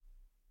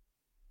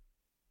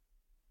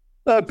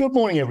Good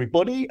morning,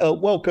 everybody.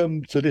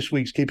 Welcome to this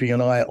week's Keeping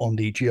an Eye on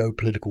the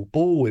Geopolitical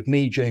Ball with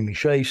me, Jamie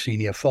Shea,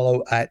 Senior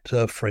Fellow at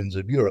Friends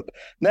of Europe.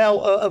 Now,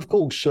 of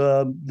course,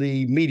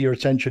 the media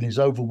attention is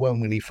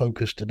overwhelmingly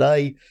focused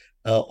today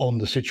on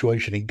the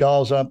situation in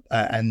Gaza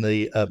and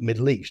the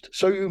Middle East.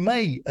 So you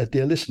may,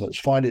 dear listeners,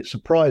 find it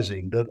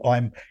surprising that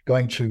I'm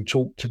going to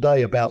talk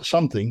today about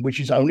something which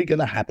is only going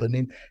to happen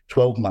in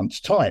 12 months'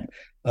 time.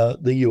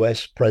 The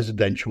US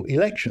presidential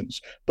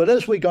elections. But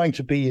as we're going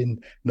to be in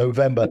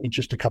November in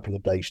just a couple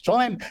of days'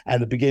 time,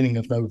 and the beginning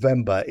of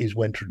November is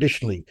when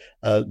traditionally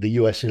the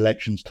US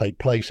elections take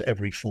place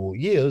every 4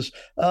 years,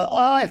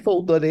 I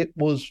thought that it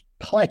was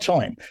high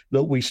time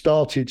that we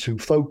started to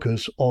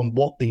focus on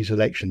what these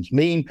elections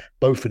mean,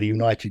 both for the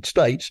United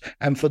States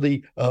and for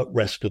the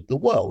rest of the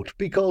world,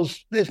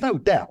 because there's no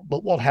doubt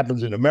that what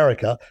happens in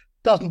America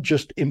doesn't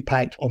just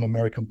impact on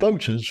American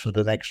voters for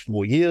the next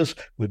 4 years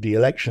with the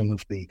election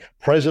of the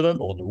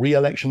president or the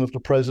re-election of the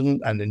president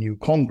and the new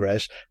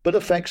Congress, but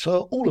affects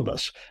all of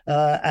us.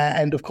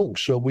 And of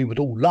course, we would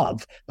all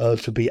love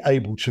to be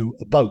able to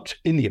vote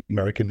in the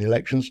American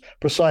elections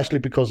precisely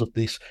because of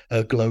this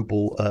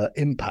global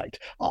impact.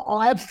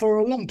 I have for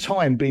a long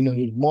time been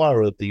an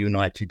admirer of the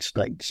United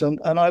States, and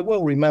I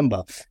well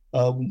remember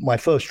my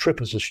first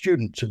trip as a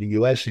student to the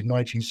US in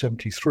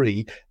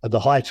 1973, at the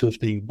height of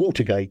the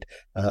Watergate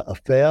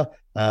affair,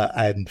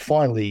 and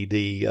finally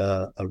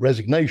the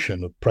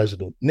resignation of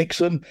President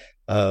Nixon,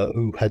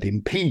 who had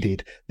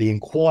impeded the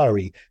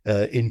inquiry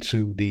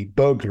into the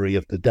burglary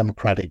of the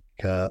Democratic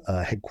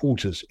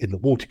headquarters in the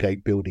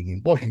Watergate building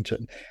in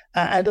Washington.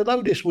 And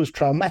although this was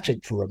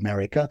traumatic for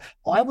America,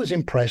 I was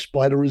impressed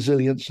by the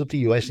resilience of the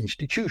US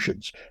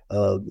institutions,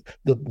 the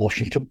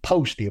Washington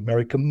Post, the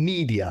American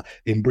media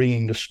in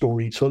bringing the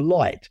story to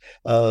light,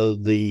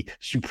 the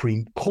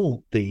Supreme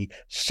Court, the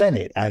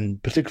Senate,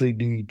 and particularly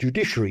the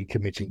Judiciary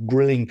Committee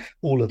grilling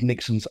all of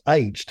Nixon's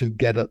aides to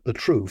get at the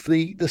truth.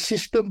 The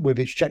system with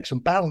its checks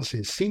and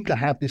balances seemed to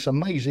have this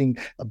amazing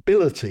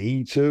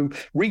ability to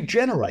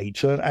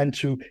regenerate and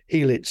to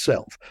heal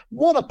itself.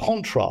 What a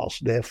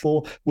contrast,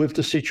 therefore, with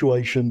the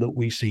situation that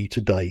we see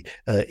today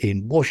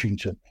in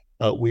Washington.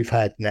 We've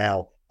had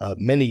now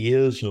many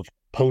years of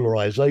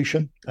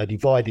polarization, a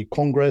divided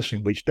Congress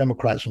in which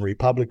Democrats and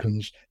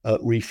Republicans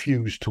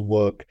refuse to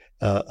work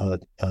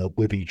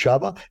with each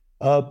other.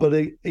 But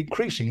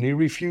increasingly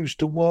refuse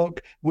to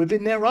work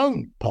within their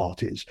own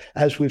parties,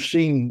 as we've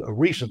seen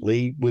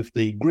recently with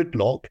the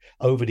gridlock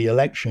over the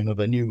election of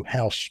a new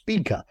House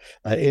Speaker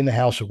in the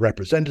House of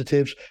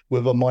Representatives,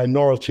 with a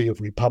minority of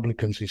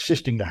Republicans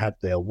insisting to have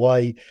their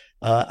way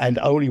and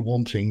only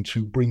wanting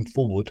to bring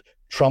forward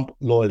Trump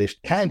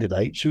loyalist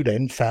candidates who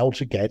then failed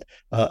to get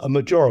a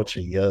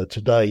majority.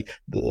 Today,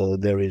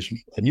 there is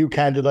a new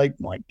candidate,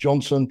 Mike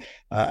Johnson,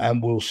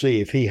 and we'll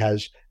see if he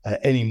has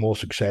any more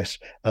success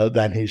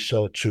than his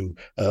two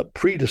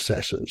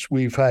predecessors.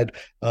 We've had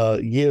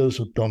years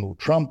of Donald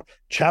Trump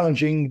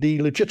challenging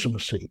the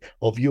legitimacy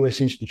of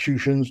US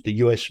institutions, the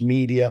US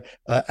media,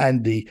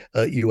 and the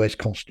US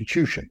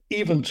Constitution,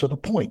 even to the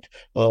point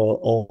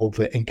of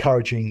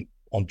encouraging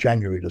on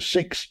January the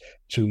 6th,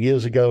 2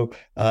 years ago,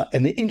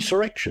 and the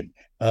insurrection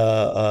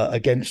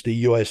against the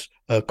US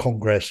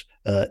Congress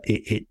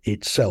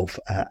itself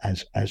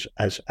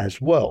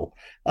as well.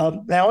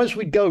 Now, as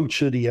we go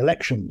to the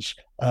elections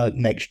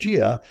next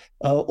year,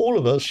 all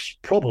of us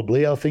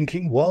probably are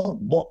thinking, well,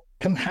 what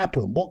can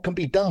happen? What can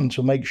be done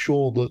to make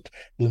sure that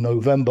the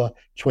November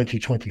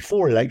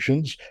 2024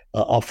 elections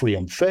are free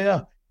and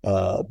fair,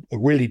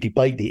 really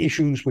debate the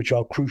issues which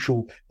are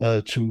crucial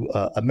to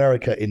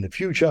America in the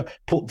future,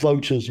 put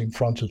voters in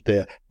front of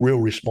their real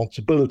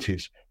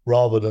responsibilities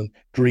rather than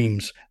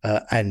dreams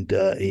and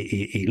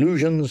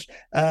illusions,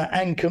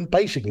 and can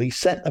basically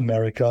set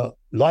America,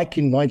 like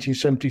in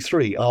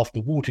 1973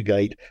 after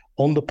Watergate,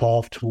 on the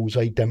path towards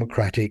a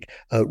democratic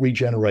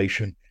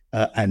regeneration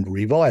and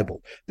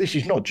revival. This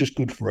is not just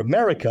good for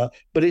America,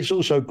 but it's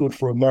also good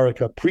for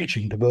America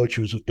preaching the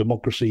virtues of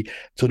democracy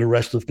to the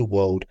rest of the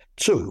world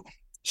too.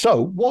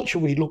 So what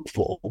should we look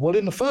for? Well,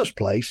 in the first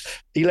place,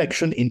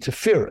 election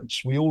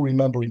interference. We all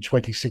remember in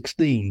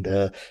 2016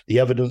 the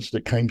evidence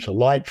that came to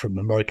light from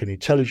American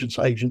intelligence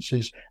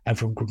agencies and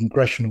from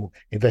congressional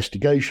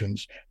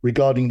investigations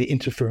regarding the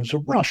interference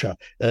of Russia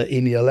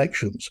in the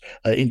elections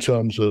in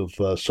terms of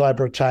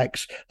cyber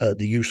attacks, the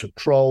use of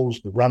trolls,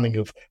 the running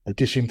of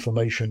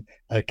disinformation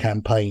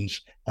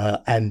campaigns,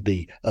 and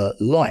the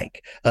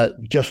like.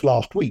 Just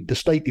last week, the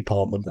State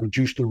Department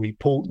produced a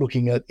report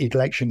looking at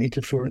election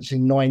interference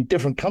in 9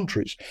 different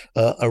countries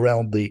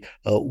around the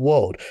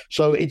world.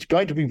 So it's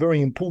going to be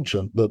very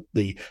important that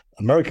the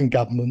American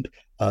government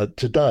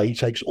today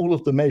takes all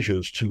of the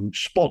measures to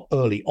spot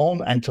early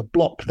on and to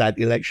block that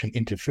election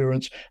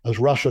interference, as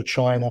Russia,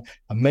 China,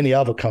 and many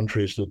other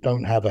countries that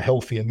don't have a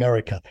healthy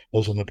America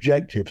as an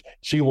objective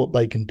see what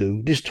they can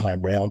do this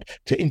time round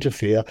to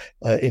interfere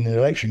in an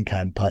election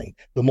campaign.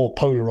 The more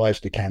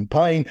polarized the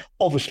campaign,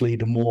 obviously,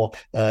 the more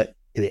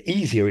the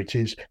easier it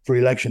is for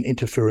election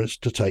interference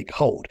to take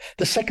hold.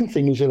 The second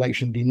thing is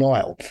election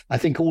denial. I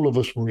think all of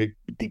us were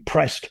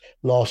depressed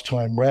last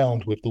time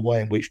round with the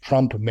way in which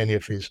Trump and many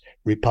of his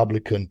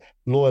Republican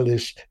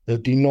loyalists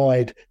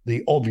denied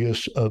the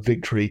obvious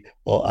victory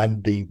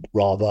and the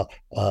rather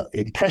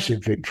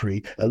impressive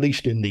victory, at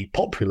least in the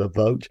popular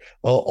vote,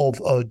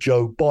 of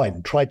Joe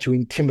Biden, tried to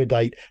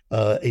intimidate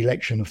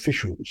election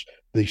officials.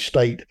 The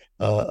state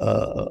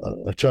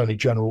attorney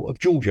general of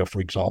Georgia, for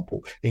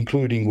example,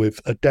 including with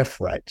death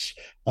threats,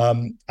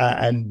 and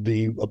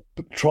the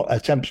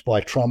attempts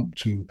by Trump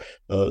to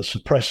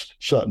suppress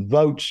certain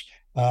votes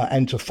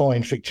and to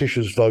find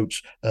fictitious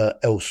votes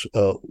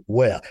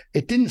elsewhere.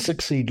 It didn't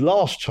succeed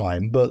last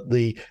time, but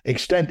the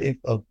extent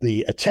of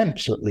the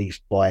attempts, at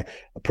least by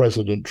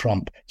President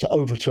Trump, to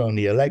overturn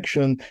the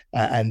election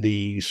and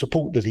the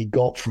support that he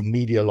got from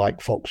media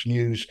like Fox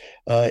News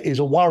is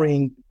a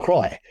worrying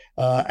cry.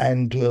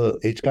 And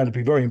it's going to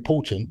be very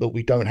important that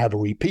we don't have a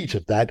repeat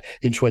of that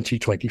in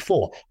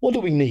 2024. What do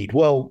we need?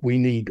 Well, we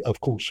need,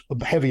 of course,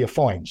 heavier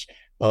fines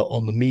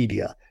on the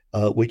media,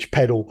 which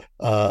peddle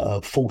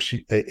false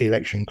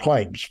election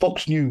claims.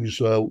 Fox News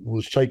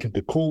was taken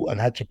to court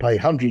and had to pay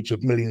hundreds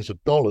of millions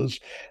of dollars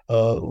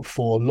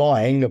for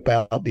lying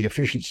about the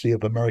efficiency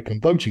of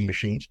American voting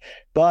machines.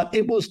 But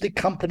it was the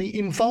company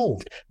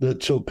involved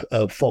that took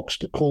Fox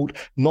to court,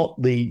 not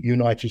the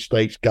United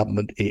States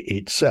government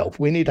itself.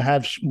 We need to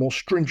have more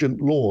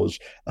stringent laws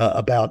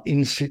about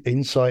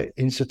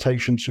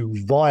incitation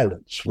to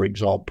violence, for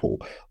example,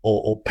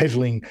 or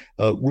peddling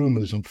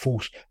rumors and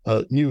false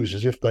news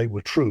as if they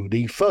were true.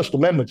 The First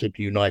Amendment of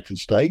the United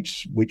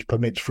States, which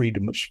permits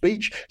freedom of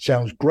speech,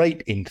 sounds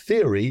great in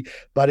theory,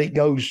 but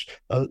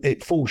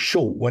it falls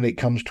short when it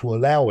comes to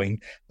allowing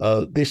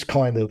this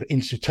kind of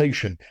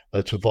incitation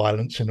to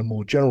violence in a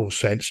more general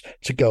sense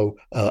to go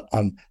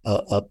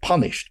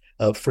unpunished.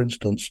 For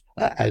instance,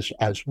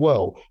 as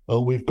well,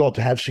 we've got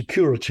to have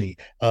security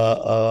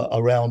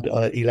around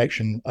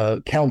election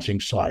counting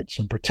sites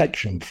and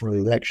protection for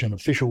election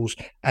officials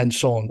and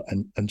so on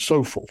and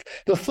so forth.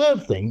 The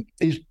third thing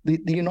is the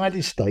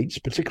United States,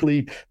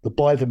 particularly the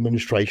Biden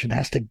administration,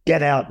 has to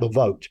get out the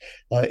vote.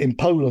 In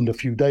Poland a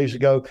few days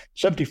ago,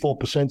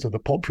 74% of the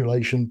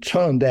population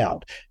turned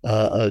out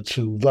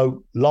to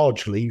vote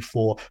largely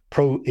for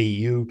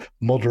pro-EU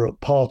moderate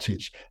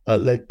parties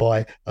led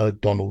by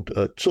Donald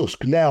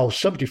Tusk. Now,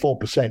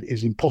 74%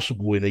 is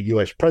impossible in a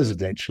US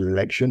presidential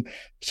election.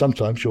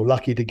 Sometimes you're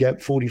lucky to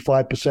get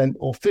 45%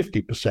 or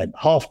 50%.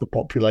 Half the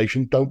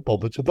population don't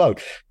bother to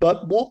vote.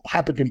 But what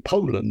happened in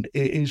Poland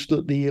is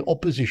that the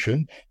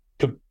opposition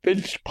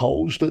convinced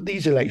Poles that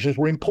these elections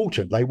were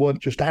important. They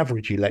weren't just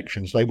average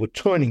elections. They were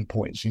turning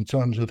points in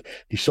terms of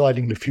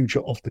deciding the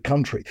future of the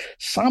country.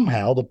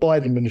 Somehow, the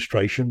Biden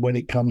administration, when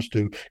it comes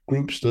to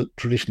groups that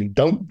traditionally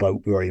don't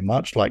vote very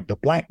much, like the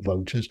black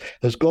voters,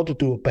 has got to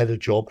do a better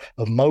job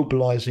of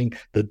mobilizing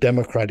the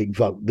Democratic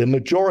vote. The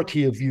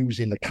majority of views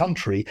in the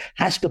country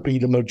has to be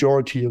the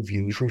majority of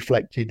views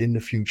reflected in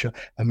the future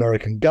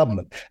American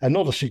government, and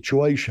not a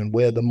situation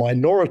where the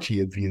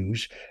minority of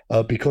views,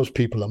 because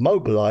people are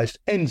mobilized,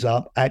 ends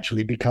up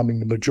actually becoming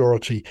the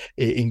majority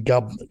in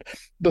government.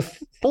 The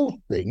fourth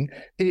thing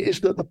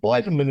is that the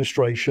Biden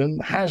administration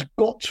has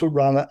got to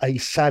run a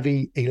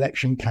savvy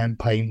election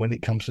campaign when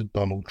it comes to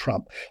Donald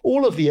Trump.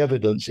 All of the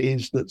evidence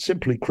is that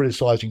simply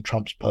criticizing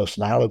Trump's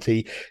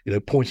personality,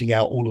 pointing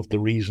out all of the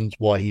reasons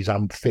why he's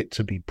unfit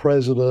to be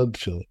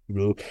president,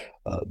 the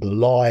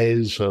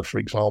lies, for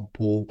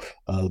example,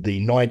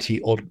 the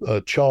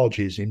 90-odd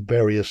charges in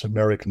various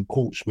American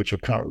courts which are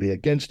currently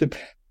against him.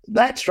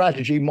 That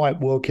strategy might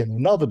work in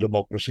another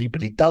democracy,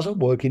 but it doesn't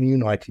work in the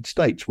United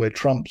States, where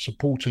Trump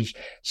supporters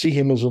see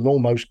him as an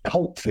almost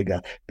cult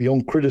figure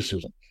beyond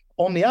criticism.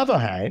 On the other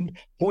hand,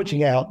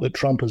 pointing out that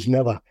Trump has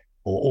never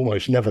or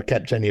almost never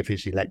kept any of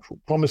his electoral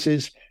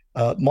promises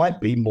might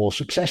be more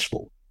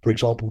successful. For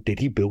example, did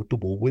he build the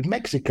wall with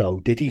Mexico?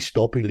 Did he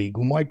stop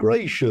illegal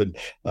migration?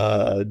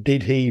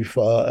 Did he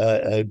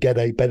get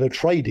a better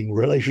trading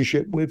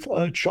relationship with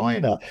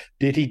China?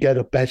 Did he get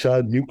a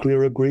better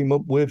nuclear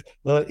agreement with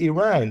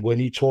Iran when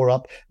he tore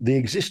up the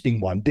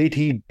existing one? Did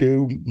he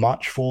do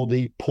much for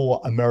the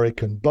poor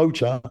American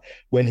voter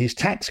when his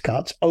tax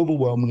cuts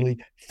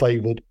overwhelmingly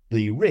favored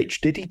the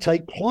rich? Did he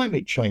take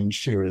climate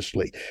change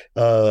seriously?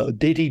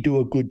 Did he do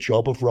a good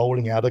job of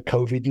rolling out a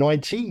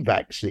COVID-19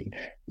 vaccine?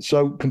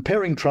 So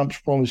comparing Trump's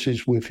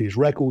promises with his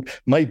record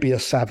may be a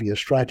savvier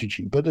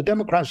strategy, but the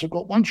Democrats have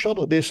got one shot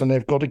at this and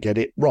they've got to get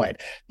it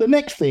right. The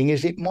next thing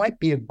is it might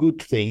be a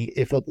good thing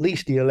if at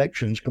least the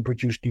elections can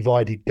produce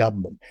divided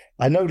government.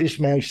 I know this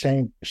may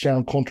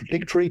sound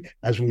contradictory,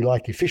 as we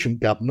like efficient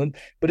government,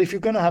 but if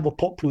you're going to have a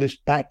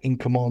populist back in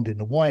command in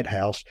the White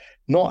House,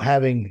 not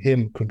having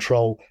him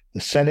control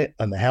the Senate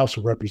and the House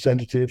of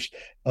Representatives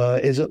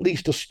is at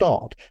least a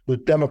start. The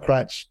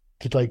Democrats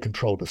to take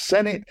control of the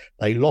Senate.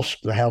 They lost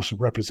the House of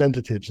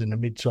Representatives in the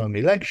midterm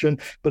election,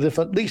 but if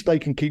at least they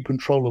can keep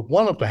control of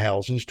one of the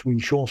houses to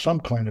ensure some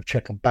kind of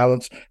check and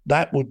balance,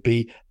 that would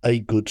be a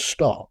good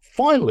start.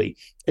 Finally,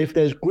 if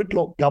there's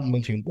gridlock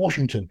government in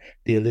Washington,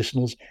 dear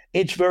listeners,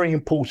 it's very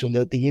important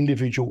that the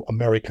individual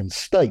American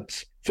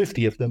states,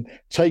 50 of them,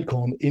 take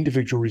on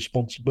individual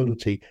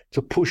responsibility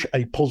to push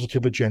a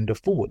positive agenda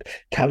forward.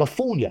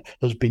 California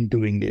has been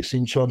doing this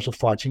in terms of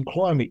fighting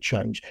climate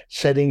change,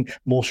 setting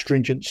more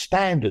stringent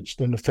standards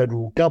than the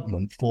federal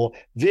government for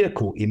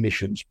vehicle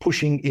emissions,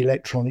 pushing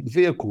electronic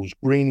vehicles,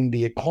 greening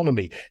the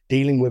economy,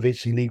 dealing with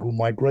its illegal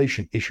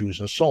migration issues,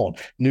 and so on.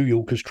 New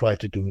York has tried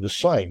to do the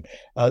same,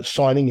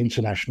 signing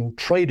international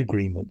trade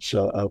agreements,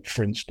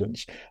 for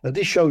instance.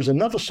 This shows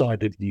another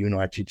side of the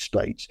United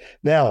States.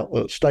 Now,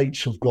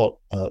 states have got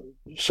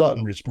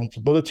certain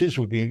responsibilities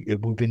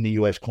within the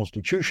US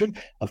Constitution.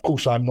 Of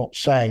course, I'm not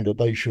saying that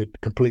they should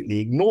completely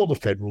ignore the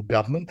federal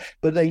government,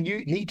 but they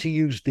need to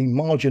use the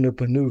margin of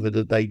maneuver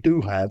that they do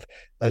have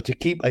to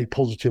keep a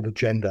positive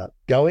agenda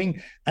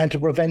going and to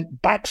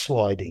prevent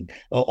backsliding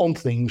on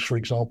things, for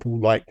example,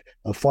 like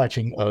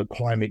fighting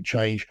climate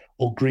change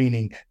or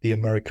greening the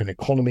American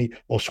economy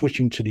or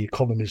switching to the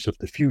economies of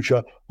the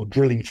future or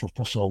drilling for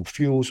fossil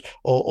fuels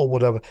or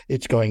whatever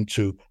it's going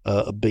to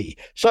be.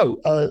 So,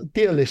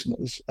 dear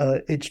listeners,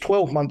 it's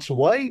 12 months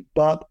away,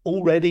 but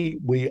already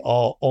we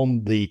are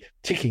on the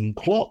ticking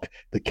clock,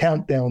 the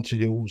countdown to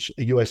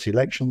the US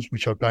elections,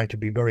 which are going to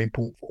be very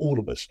important for all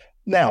of us.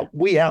 Now,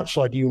 we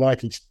outside the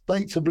United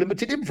States have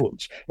limited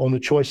influence on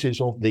the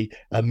choices of the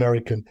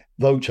American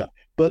voter.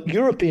 But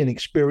European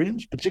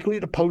experience, particularly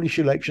the Polish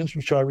elections,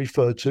 which I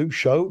referred to,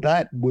 show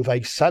that with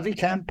a savvy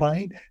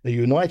campaign, a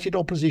united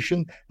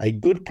opposition, a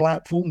good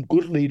platform,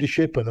 good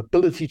leadership, and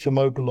ability to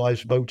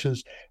mobilize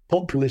voters,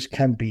 populists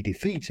can be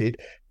defeated.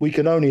 We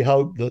can only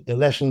hope that the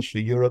lessons for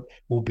Europe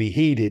will be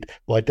heeded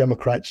by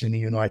Democrats in the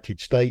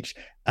United States,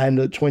 and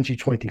that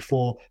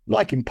 2024,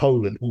 like in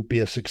Poland, will be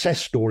a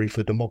success story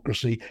for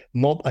democracy,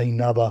 not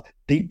another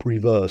deep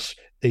reverse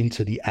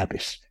into the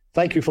abyss.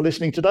 Thank you for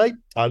listening today.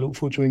 I look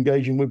forward to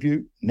engaging with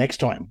you next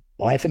time.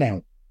 Bye for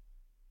now.